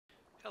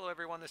Hello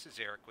everyone, this is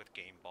Eric with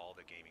GameBall,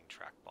 the gaming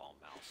trackball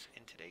mouse.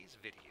 In today's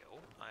video,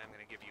 I'm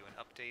going to give you an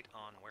update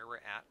on where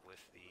we're at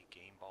with the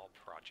GameBall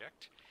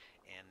project,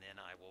 and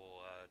then I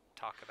will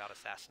talk about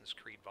Assassin's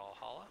Creed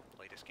Valhalla, the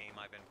latest game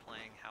I've been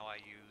playing, how I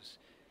use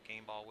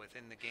GameBall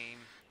within the game,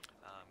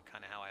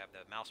 kind of how I have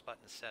the mouse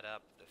buttons set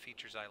up, the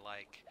features I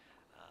like,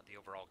 the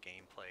overall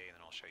gameplay, and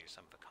then I'll show you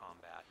some of the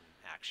combat and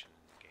action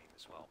in the game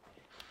as well.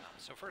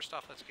 So first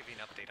off, let's give you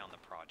an update on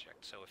the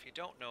project. So if you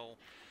don't know,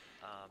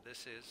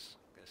 this is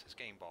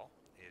GameBall.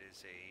 It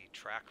is a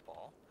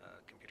trackball,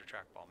 computer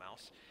trackball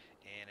mouse,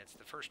 and it's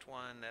the first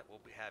one that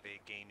will have a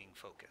gaming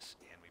focus.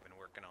 And we've been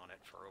working on it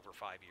for over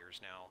 5 years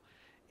now.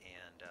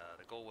 And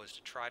the goal was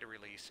to try to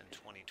release in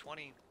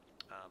 2020,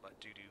 but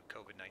due to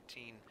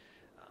COVID-19,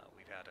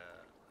 we've had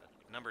a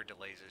number of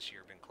delays this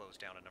year. Been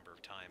closed down a number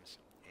of times,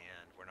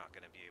 and we're not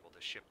going to be able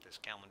to ship this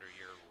calendar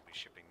year. We'll be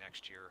shipping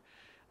next year.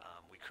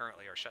 We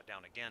currently are shut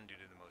down again due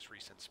to the most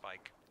recent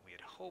spike. We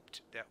had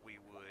hoped that we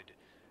would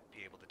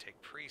be able to take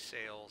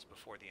pre-sales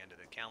before the end of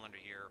the calendar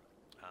year,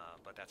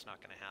 but that's not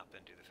going to happen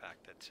due to the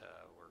fact that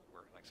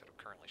we're, like I said, we're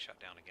currently shut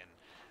down again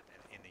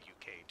in the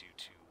UK due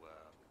to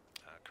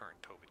current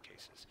COVID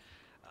cases.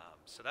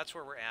 So that's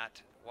where we're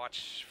at.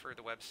 Watch for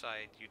the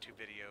website, YouTube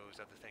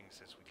videos, other things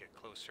as we get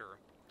closer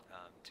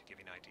to give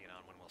you an idea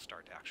on when we'll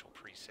start actual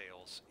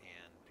pre-sales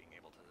and being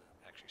able to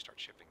actually start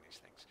shipping these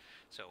things.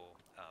 So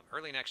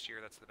early next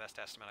year, that's the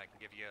best estimate I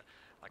can give you.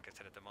 Like I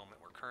said, at the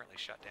moment, we're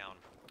currently shut down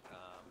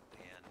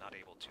and not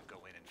able to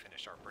go in and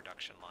finish our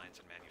production lines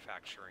and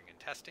manufacturing and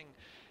testing.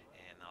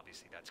 And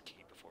obviously, that's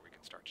key before we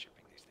can start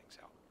shipping these things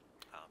out.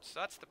 So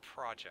that's the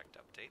project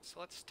update. So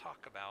let's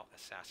talk about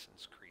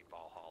Assassin's Creed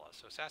Valhalla.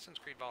 So Assassin's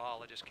Creed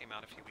Valhalla just came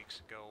out a few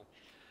weeks ago.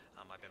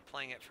 I've been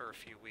playing it for a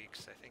few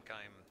weeks. I think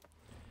I'm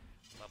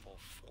level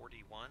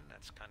 41.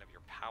 That's kind of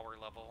your power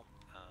level.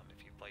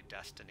 If you play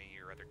Destiny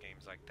or other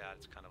games like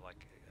that, it's kind of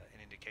like an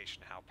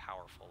indication of how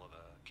powerful of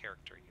a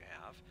character you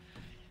have.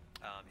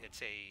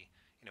 It's a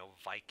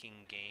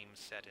Viking game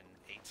set in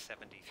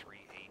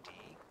 873 AD.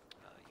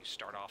 You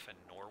start off in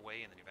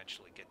Norway and then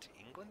eventually get to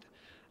England.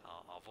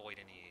 I'll avoid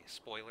any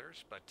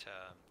spoilers, but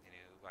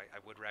I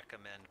would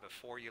recommend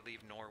before you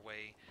leave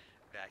Norway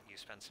that you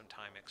spend some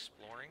time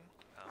exploring.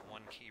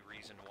 One key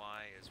reason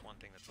why is one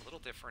thing that's a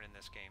little different in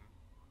this game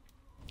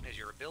is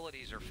your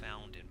abilities are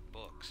found in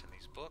books, and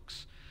these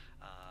books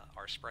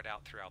are spread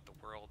out throughout the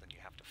world, and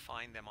you have to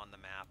find them on the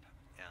map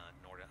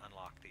in order to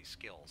unlock these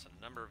skills. And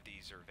a number of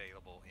these are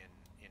available in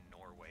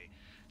Norway.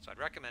 So I'd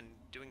recommend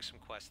doing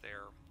some quests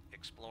there,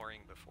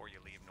 exploring before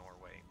you leave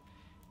Norway,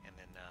 and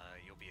then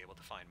you'll be able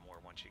to find more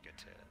once you get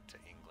to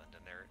England.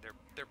 And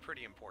they're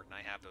pretty important.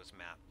 I have those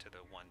mapped to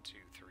the 1, 2,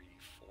 3,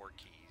 4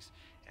 keys,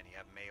 and you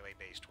have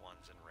melee-based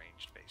ones and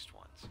ranged-based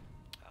ones.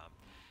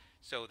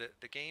 So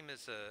the game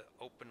is an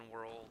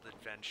open-world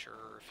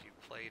adventure. If you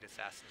played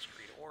Assassin's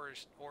Creed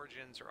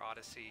Origins or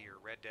Odyssey or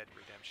Red Dead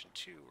Redemption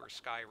 2 or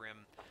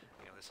Skyrim,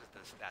 this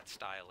is that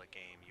style of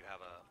game. You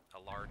have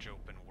a large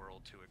open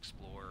world to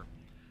explore.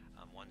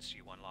 Once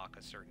you unlock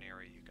a certain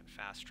area, you can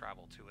fast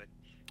travel to it.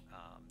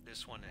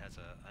 This one has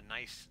a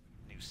nice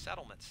new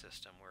settlement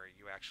system where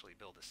you actually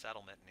build a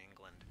settlement in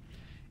England,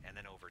 and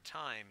then over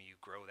time you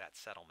grow that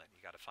settlement.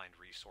 You got to find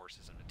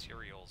resources and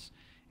materials,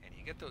 and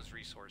you get those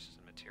resources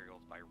and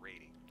materials by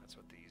raiding. That's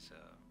what these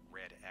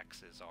red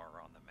X's are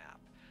on the map.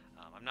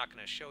 I'm not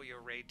going to show you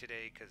a raid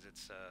today because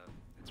it's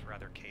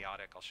rather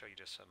chaotic. I'll show you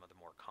just some of the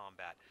more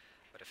combat.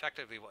 But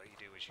effectively what you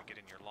do is you get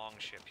in your long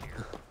ship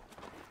here,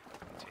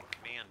 you take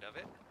command of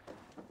it,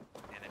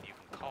 and then you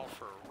can call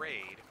for a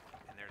raid,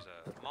 and there's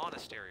a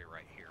monastery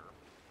right here.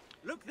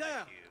 Look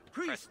there! If you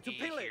Priest press to E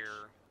pillage!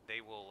 here,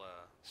 they will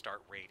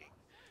start raiding,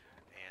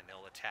 and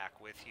they'll attack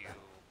with you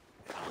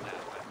and all that.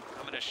 But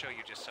I'm going to show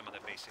you just some of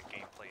the basic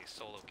gameplay,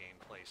 solo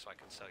gameplay, so I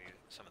can show you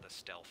some of the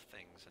stealth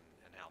things and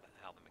how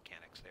the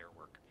mechanics there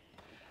work.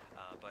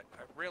 But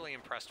I'm really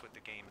impressed with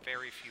the game.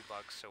 Very few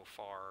bugs so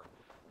far.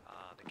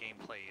 The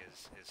gameplay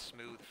is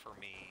smooth for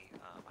me.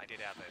 I did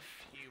have a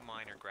few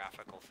minor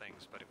graphical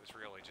things, but it was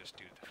really just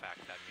due to the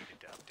fact that I needed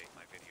to update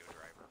my video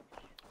driver.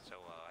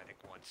 So I think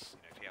once,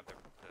 if you have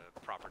the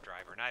proper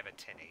driver, and I have a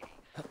 1080,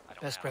 I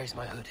don't Best raise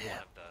my hood here.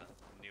 one of the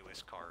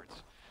newest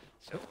cards.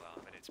 So,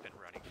 but it's been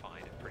running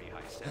fine at pretty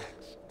high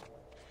settings.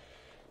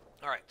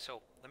 All right,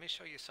 so let me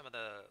show you some of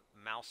the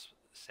mouse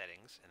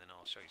settings, and then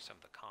I'll show you some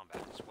of the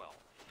combat as well.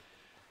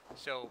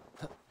 So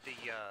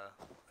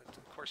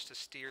of course, to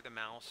steer the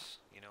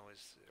mouse,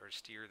 or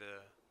steer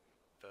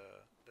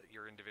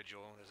your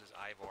individual. This is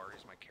Ivar,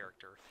 is my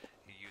character.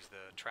 You use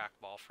the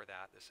trackball for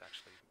that. This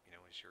actually,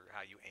 is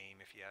how you aim.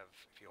 If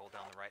you hold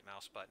down the right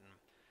mouse button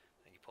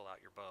and you pull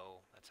out your bow,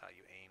 that's how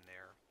you aim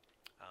there.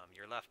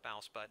 Your left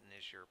mouse button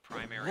is your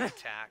primary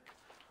attack.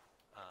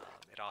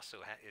 It also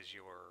is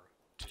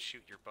to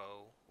shoot your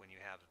bow when you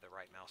have the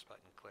right mouse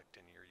button clicked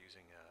and you're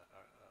using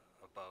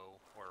a bow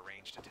or a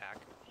ranged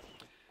attack.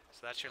 So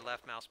that's your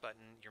left mouse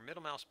button. Your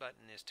middle mouse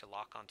button is to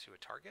lock onto a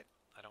target.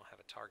 I don't have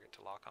a target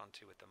to lock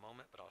onto at the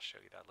moment, but I'll show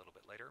you that a little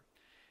bit later.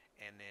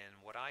 And then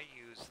what I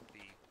use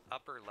the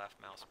upper left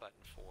mouse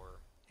button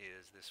for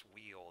is this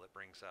wheel that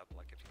brings up,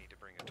 like if you need to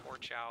bring a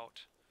torch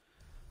out,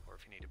 or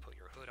if you need to put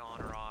your hood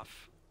on or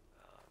off,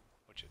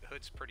 which the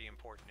hood's pretty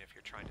important if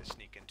you're trying to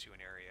sneak into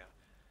an area.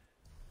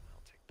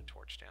 I'll take the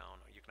torch down.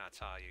 That's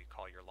how you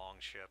call your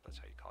long ship, that's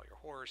how you call your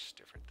horse,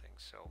 different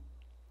things. So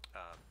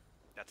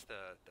that's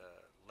the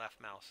left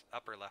mouse,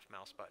 upper left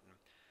mouse button.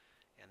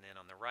 And then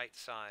on the right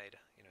side,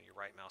 your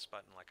right mouse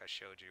button, like I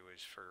showed you, is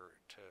for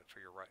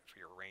your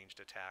ranged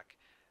attack.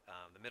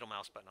 The middle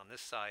mouse button on this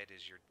side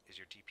is your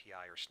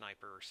DPI or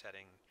sniper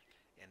setting,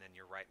 and then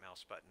your right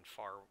mouse button,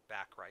 far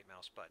back right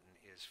mouse button,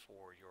 is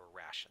for your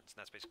rations.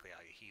 And that's basically how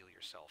you heal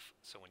yourself.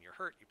 So when you're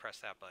hurt, you press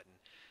that button,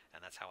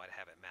 and that's how I'd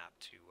have it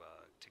mapped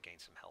to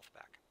gain some health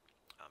back.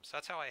 So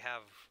that's how I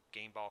have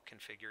GameBall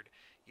configured.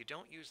 You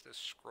don't use the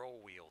scroll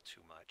wheel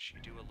too much.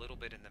 You do a little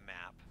bit in the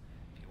map.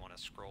 If you want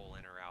to scroll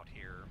in or out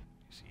here,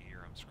 you see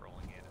here I'm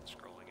scrolling in and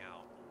scrolling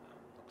out.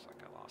 Looks like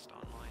I lost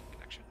online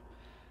connection.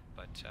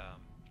 But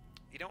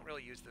you don't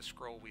really use the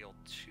scroll wheel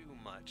too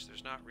much.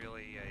 There's not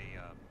really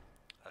a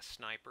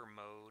sniper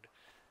mode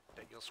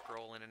that you'll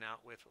scroll in and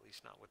out with, at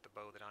least not with the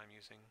bow that I'm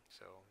using.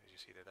 So as you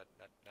see there,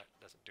 that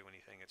doesn't do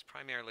anything. It's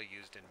primarily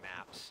used in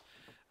maps,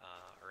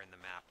 or in the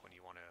map when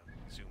you want to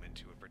zoom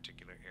into a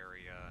particular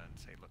area and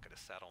say look at a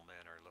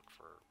settlement or look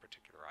for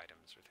particular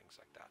items or things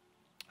like that.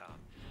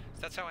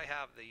 So that's how I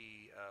have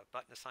the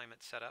button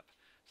assignment set up.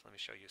 So let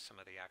me show you some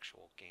of the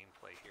actual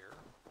gameplay here.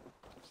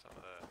 Some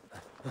of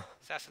the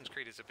Assassin's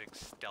Creed is a big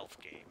stealth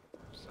game,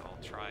 so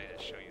I'll try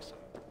to show you some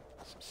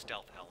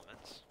stealth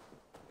elements.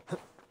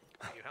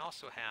 What you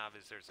also have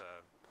is there's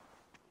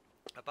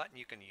a button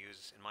you can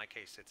use. In my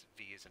case, it's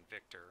V as in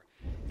Victor,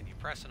 and you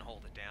press and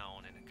hold it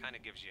down, and it kind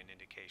of gives you an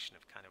indication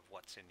of kind of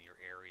what's in your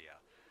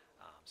area.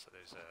 So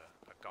there's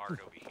a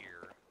guard over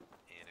here,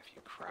 and if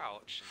you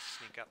crouch and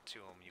sneak up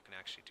to him, you can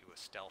actually do a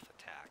stealth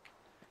attack.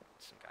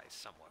 Some guy's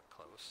somewhat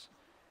close.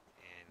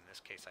 In this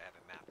case, I have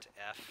it mapped to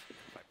F.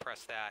 If I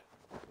press that,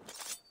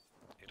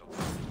 it'll do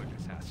a quick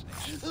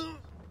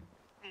assassination.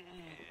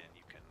 And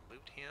you can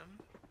loot him.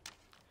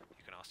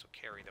 You can also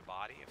carry the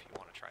body if you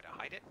want to try to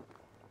hide it,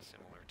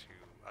 similar to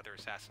other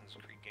Assassin's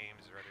Creed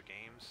games or other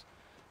games.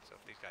 So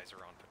if these guys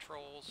are on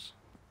patrols,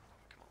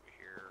 come over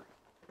here,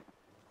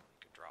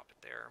 you can drop it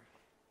there.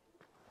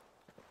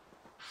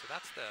 So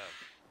that's the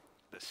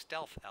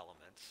stealth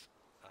elements.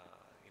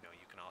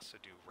 You can also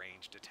do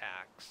ranged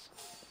attacks.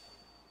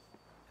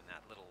 And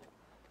that little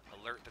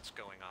alert that's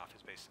going off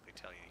is basically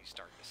telling you he's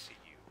starting to see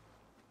you.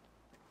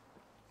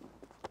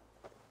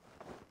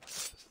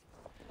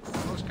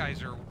 Most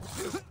guys are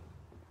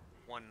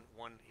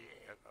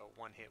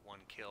one hit, one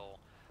kill.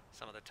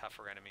 Some of the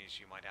tougher enemies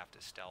you might have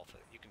to stealth.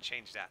 You can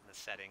change that in the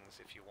settings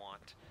if you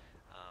want.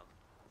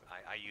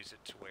 I use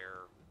it to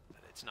where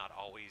it's not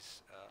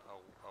always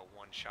a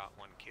one-shot,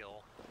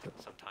 one-kill.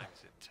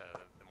 Sometimes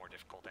the more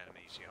difficult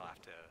enemies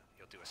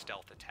you'll do a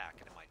stealth attack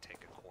and it might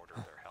take a quarter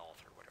of their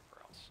health or whatever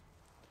else.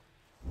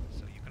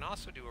 So you can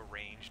also do a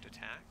ranged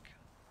attack.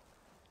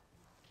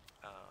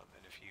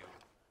 And if you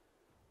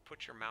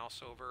put your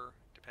mouse over,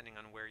 depending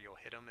on where you'll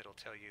hit them, it'll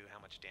tell you how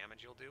much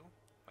damage you'll do.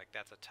 Like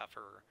that's a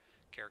tougher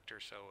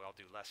character, so I'll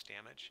do less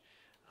damage.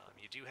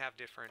 You do have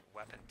different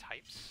weapon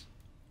types.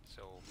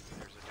 So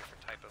there's a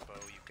different type of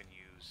bow you can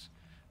use.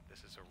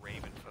 This is a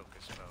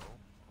Raven-focused bow.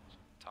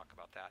 We'll talk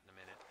about that in a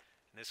minute.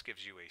 And this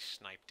gives you a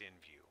sniped-in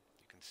view.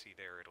 You can see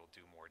there it'll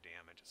do more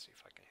damage. Let's see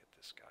if I can hit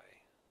this guy.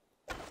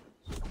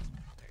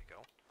 There you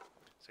go.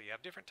 So you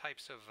have different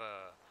types of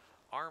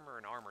armor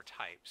and armor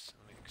types.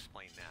 Let me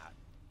explain that.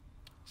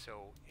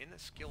 So in the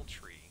skill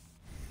tree,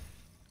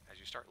 as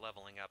you start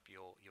leveling up,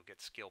 you'll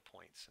get skill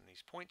points. And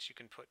these points you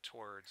can put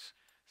towards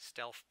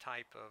stealth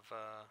type of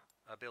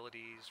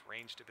abilities,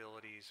 ranged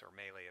abilities, or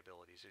melee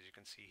abilities. As you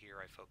can see here,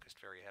 I focused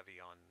very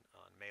heavy on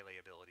melee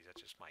abilities.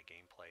 That's just my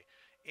gameplay.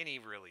 Any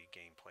really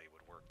gameplay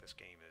would work. This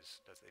game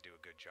they do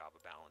a good job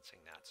of balancing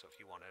that. So if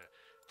you want to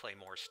play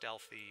more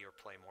stealthy or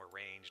play more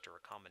ranged or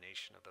a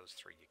combination of those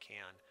three, you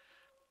can.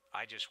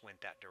 I just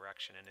went that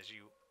direction. And as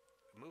you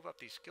move up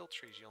these skill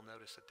trees, you'll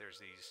notice that there's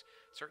these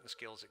certain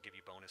skills that give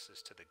you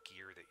bonuses to the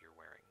gear that you're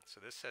wearing.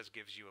 So this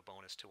gives you a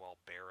bonus to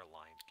all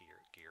bear-aligned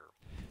gear.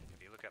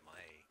 If you look at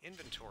my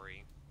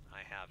inventory,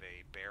 I have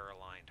a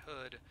bear-aligned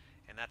hood,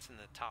 and that's in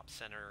the top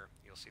center.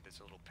 You'll see there's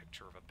a little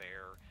picture of a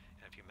bear,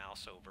 and if you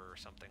mouse over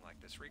something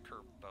like this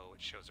recurve bow, it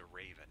shows a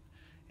raven,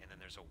 and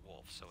then there's a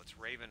wolf. So it's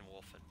raven,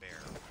 wolf, and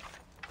bear.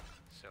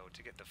 So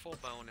to get the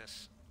full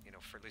bonus,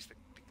 for at least the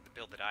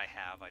build that I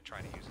have, I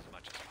try to use as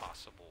much as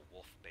possible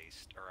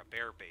wolf-based or a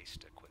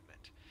bear-based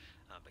equipment.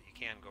 But you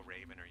can go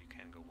raven or you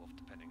can go wolf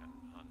depending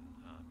on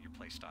your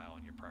play style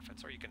and your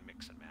preference, or you can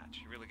mix and match.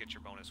 You really get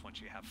your bonus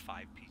once you have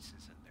 5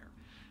 pieces in there.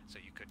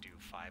 So you could do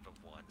 5 of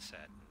one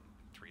set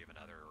and 3 of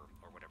another,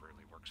 or whatever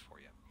really works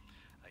for you.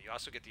 You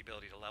also get the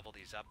ability to level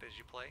these up as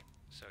you play,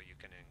 so you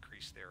can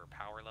increase their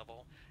power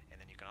level, and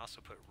then you can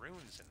also put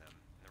runes in them.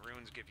 And the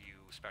runes give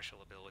you special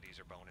abilities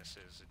or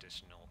bonuses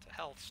additional to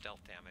health,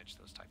 stealth damage,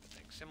 those type of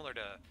things, similar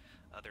to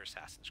other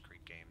Assassin's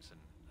Creed games and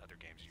other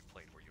games you've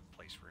played where you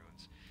place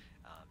runes.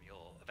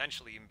 You'll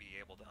eventually even be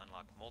able to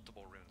unlock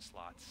multiple rune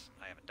slots.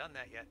 I haven't done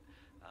that yet,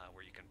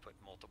 where you can put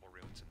multiple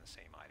runes in the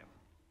same item.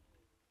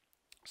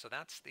 So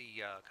that's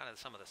the kind of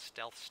some of the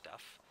stealth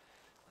stuff.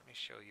 Let me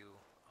show you.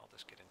 I'll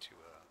just get into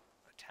a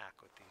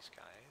attack with these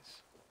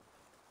guys.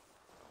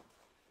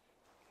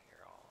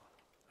 Here,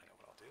 I know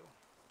what I'll do.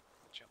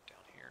 Jump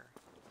down here.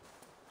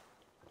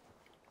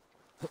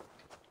 How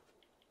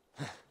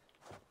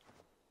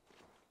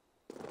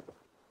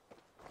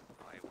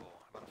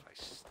about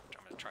if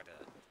I'm going to try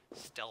to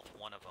stealth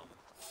one of them,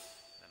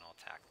 and then I'll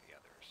attack the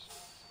others.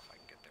 See if I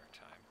can get there in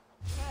time.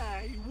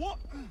 Hey, what?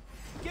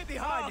 Get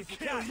behind if you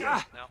can.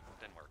 No,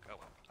 didn't work. Oh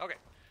well. Okay.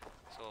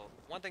 So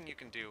one thing you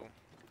can do,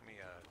 let me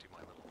do my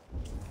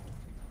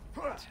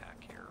little attack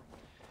here,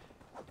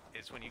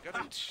 is when you go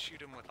to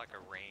shoot him with like a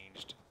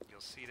ranged,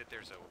 you'll see that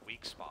there's a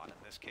weak spot.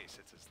 In this case,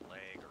 it's his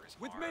leg or his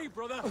arm. With me,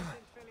 brother.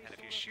 And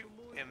if you shoot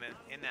him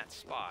in that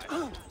spot,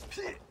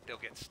 they'll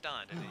get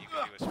stunned, and then you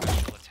can do a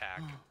special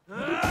attack.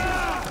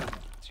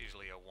 It's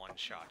usually a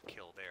one-shot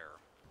kill there.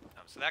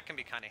 So that can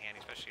be kind of handy,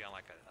 especially on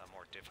like a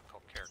more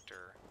difficult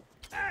character.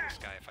 This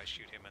guy, if I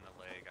shoot him in the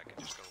leg, I can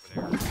just go over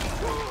there and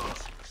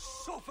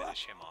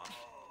finish him off.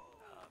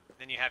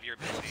 Then you have your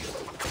abilities.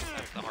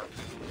 There's the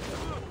harpoon.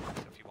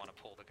 So if you want to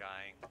pull the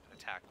guy,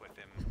 attack with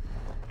him.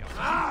 You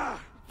also have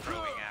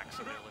throwing axe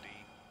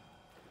ability.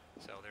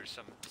 So there's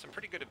some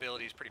pretty good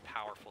abilities, pretty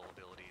powerful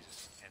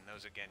abilities, and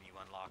those again you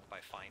unlock by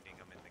finding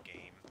them in the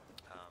game.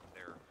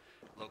 They're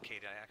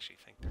located. I actually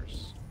think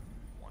there's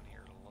one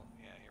here.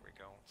 Yeah, here we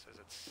go. It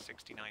says it's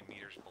 69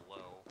 meters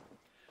below.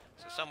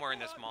 So somewhere in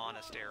this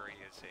monastery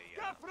is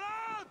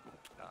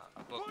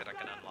a book that I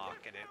can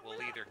unlock, and it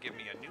will either give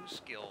me a new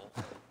skill,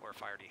 or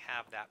if I already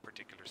have that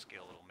particular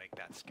skill, it'll make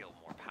that skill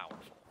more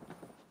powerful.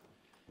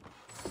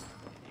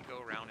 You go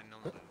around in the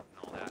loot and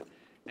all that.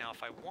 Now,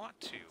 if I want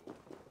to,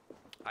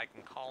 I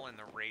can call in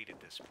the raid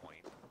at this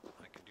point.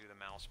 I can do the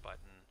mouse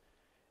button,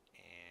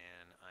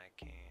 and I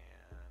can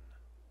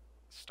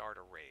start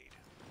a raid.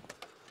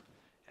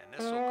 And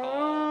this will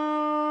call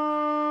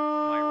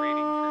my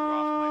raiding crew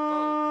off my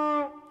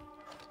boat,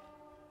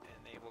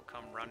 and they will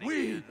come running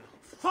in.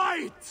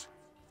 Fight!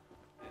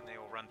 And they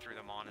will run through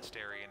the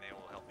monastery, and they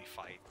will help me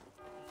fight.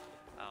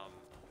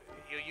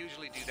 You'll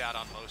usually do that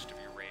on most of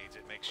your raids.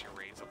 It makes your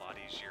raids a lot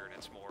easier, and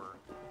it's more,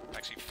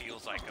 actually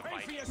feels like a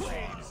Viking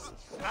raid.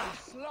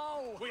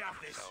 Slow! We have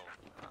this. So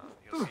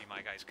you'll see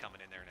my guys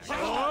coming in there next to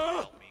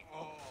help me.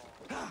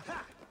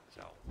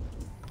 So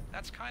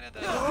that's kind of the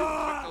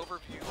quick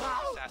overview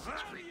of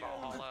Assassin's Creed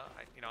Valhalla.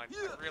 I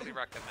really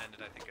recommend it.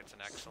 I think it's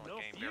an excellent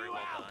game, very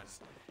well done.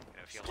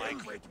 If you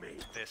like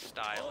this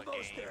style of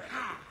game,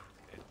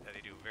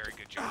 they do a very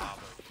good job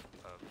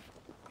of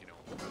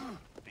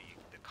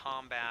the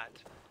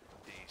combat,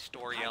 the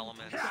story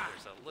elements.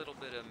 There's a little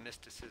bit of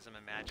mysticism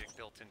and magic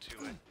built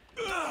into it,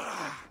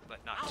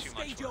 but not too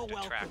much to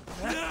detract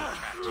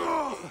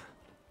too.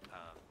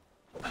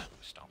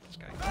 Stomp this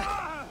guy.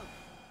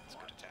 That's a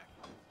good attack.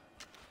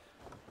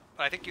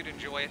 But I think you'd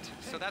enjoy it.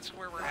 So that's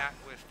where we're at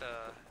with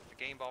the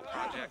GameBall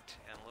project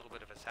and a little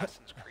bit of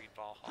Assassin's Creed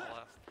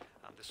Valhalla.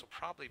 This will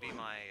probably be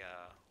my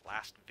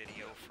last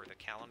video for the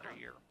calendar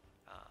year.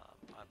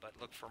 But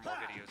look for more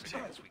videos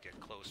again as we get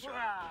closer, and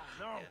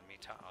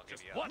I'll give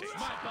you updates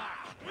on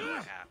where we're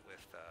at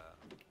with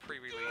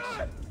pre-release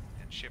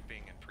and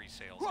shipping and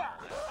pre-sales and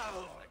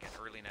all that. Again,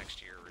 early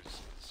next year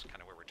is kind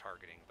of where we're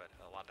targeting, but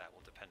a lot of that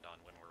will depend on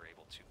when we're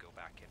able to go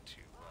back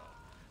into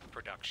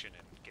production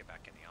and get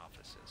back in the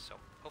offices. So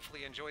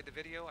hopefully you enjoyed the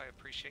video. I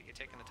appreciate you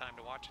taking the time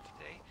to watch it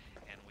today,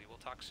 and we will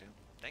talk soon.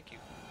 Thank you.